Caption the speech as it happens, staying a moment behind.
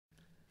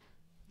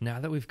Now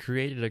that we've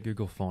created a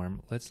Google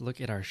form, let's look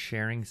at our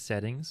sharing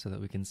settings so that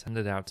we can send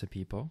it out to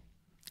people.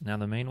 Now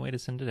the main way to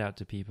send it out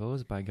to people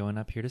is by going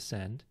up here to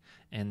send,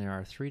 and there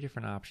are 3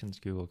 different options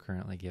Google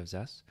currently gives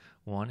us.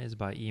 One is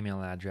by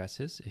email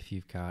addresses. If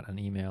you've got an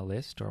email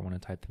list or want to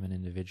type them in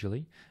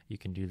individually, you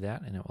can do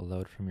that and it will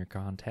load from your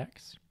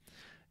contacts.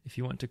 If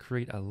you want to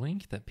create a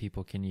link that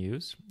people can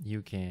use,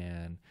 you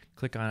can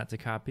click on it to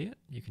copy it.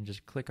 You can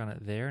just click on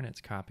it there and it's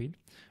copied,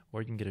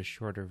 or you can get a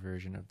shorter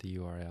version of the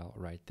URL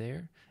right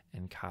there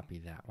and copy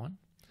that one.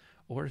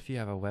 Or if you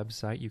have a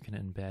website, you can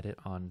embed it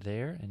on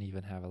there and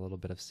even have a little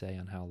bit of say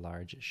on how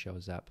large it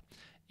shows up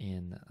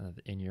in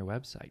your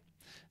website.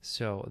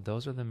 So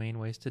those are the main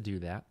ways to do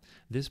that.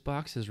 This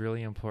box is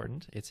really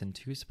important. It's in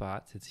 2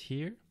 spots. It's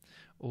here,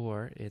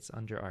 or it's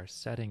under our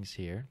settings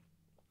here.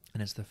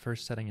 And it's the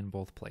first setting in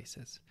both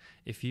places.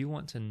 If you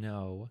want to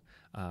know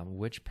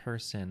which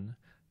person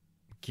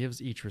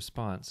gives each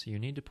response, you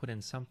need to put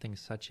in something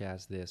such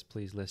as this: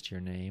 please list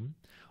your name.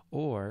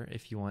 Or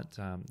if you want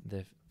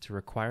to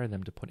require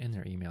them to put in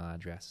their email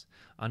address,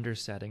 under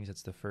settings,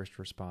 it's the first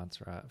response,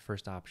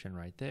 first option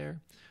right there.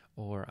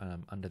 Or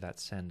under that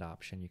send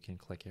option, you can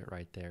click it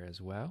right there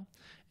as well.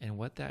 And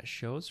what that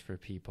shows for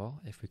people,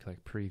 if we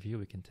click preview,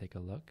 we can take a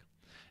look.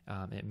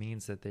 It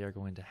means that they are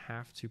going to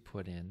have to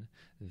put in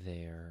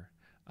their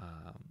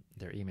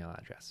email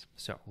address.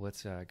 So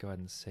let's go ahead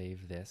and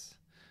save this.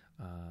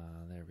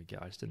 There we go.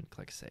 I just didn't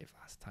click save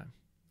last time.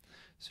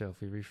 So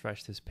if we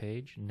refresh this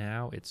page,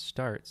 now it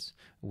starts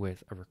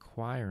with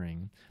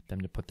requiring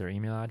them to put their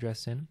email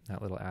address in.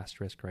 That little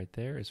asterisk right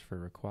there is for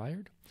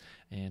required.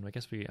 And I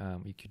guess we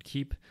could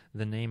keep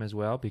the name as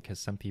well, because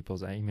some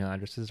people's email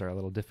addresses are a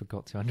little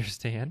difficult to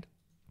understand.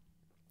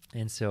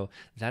 And so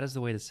that is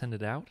the way to send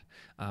it out,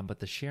 but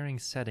the sharing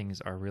settings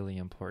are really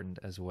important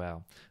as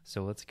well.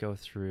 So let's go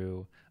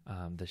through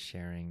the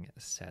sharing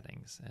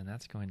settings, and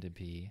that's going to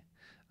be,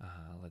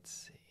 let's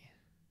see.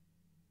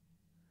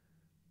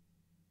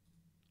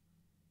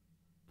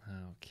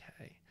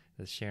 Okay,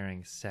 the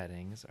sharing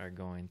settings are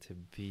going to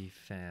be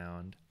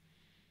found,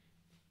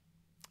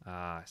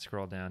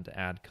 scroll down to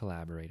add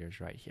collaborators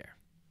right here.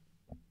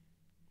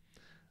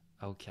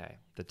 Okay,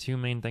 the 2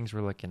 main things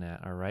we're looking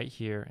at are right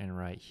here and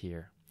right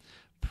here.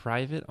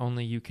 Private,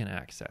 only you can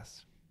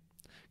access.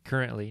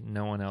 Currently,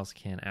 no one else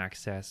can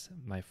access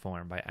my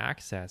form. By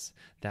access,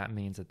 that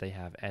means that they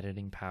have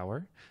editing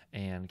power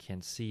and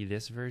can see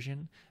this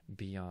version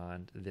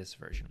beyond this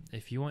version.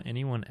 If you want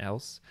anyone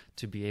else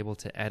to be able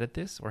to edit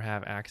this or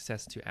have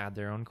access to add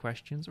their own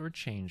questions or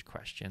change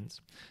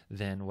questions,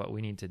 then what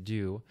we need to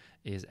do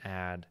is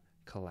add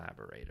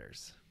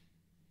collaborators.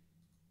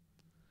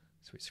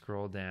 So we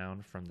scroll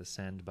down from the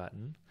send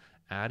button,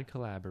 add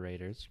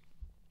collaborators.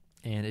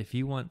 And if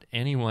you want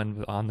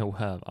anyone on the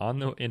web, on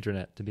the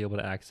internet, to be able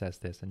to access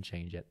this and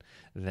change it,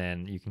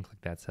 then you can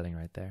click that setting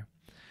right there.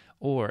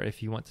 Or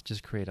if you want to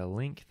just create a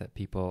link that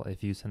people,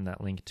 if you send that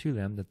link to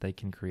them, that they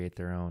can create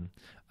their own.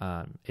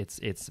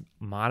 It's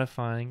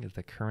modifying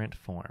the current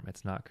form.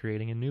 It's not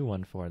creating a new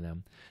one for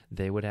them.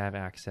 They would have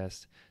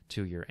access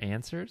to your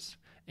answers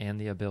and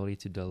the ability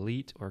to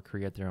delete or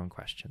create their own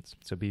questions.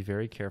 So be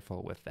very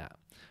careful with that.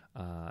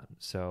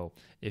 So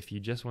if you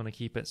just want to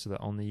keep it so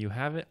that only you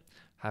have it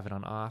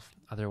on off.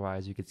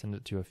 Otherwise, you could send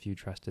it to a few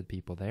trusted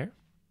people there.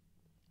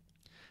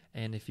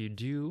 And if you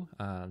do,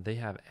 they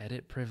have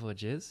edit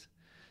privileges.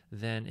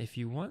 Then if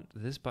you want,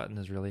 this button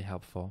is really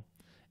helpful.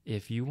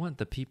 If you want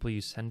the people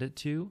you send it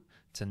to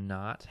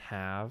not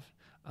have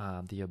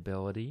the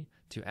ability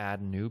to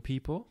add new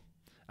people,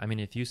 I mean,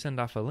 if you send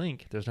off a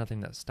link, there's nothing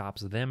that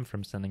stops them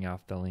from sending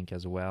off the link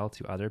as well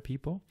to other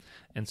people.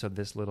 And so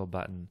this little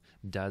button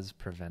does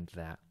prevent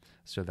that,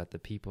 so that the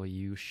people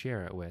you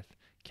share it with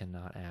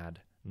cannot add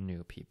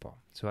new people.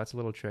 So that's a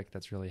little trick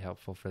that's really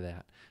helpful for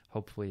that.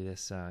 Hopefully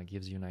this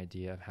gives you an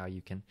idea of how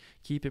you can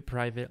keep it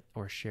private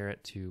or share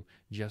it to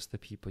just the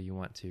people you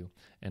want to,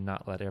 and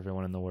not let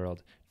everyone in the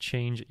world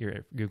change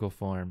your Google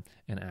form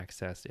and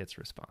access its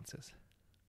responses.